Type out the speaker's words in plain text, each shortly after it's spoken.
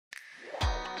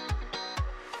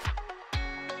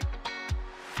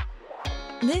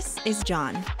This is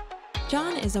John.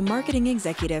 John is a marketing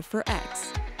executive for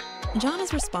X. John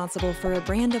is responsible for a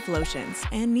brand of lotions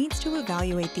and needs to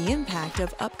evaluate the impact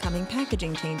of upcoming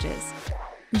packaging changes.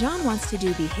 John wants to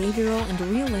do behavioral and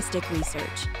realistic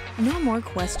research. No more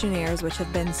questionnaires which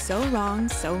have been so wrong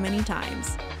so many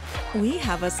times. We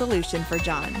have a solution for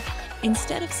John.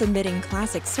 Instead of submitting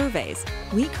classic surveys,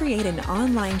 we create an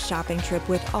online shopping trip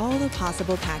with all the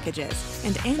possible packages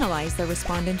and analyze the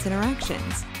respondents'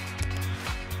 interactions.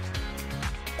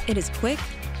 It is quick,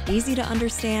 easy to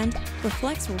understand,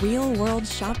 reflects real-world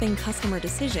shopping customer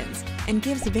decisions, and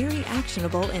gives very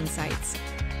actionable insights.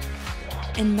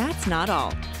 And that's not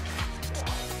all.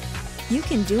 You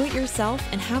can do it yourself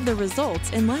and have the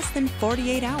results in less than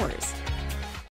 48 hours.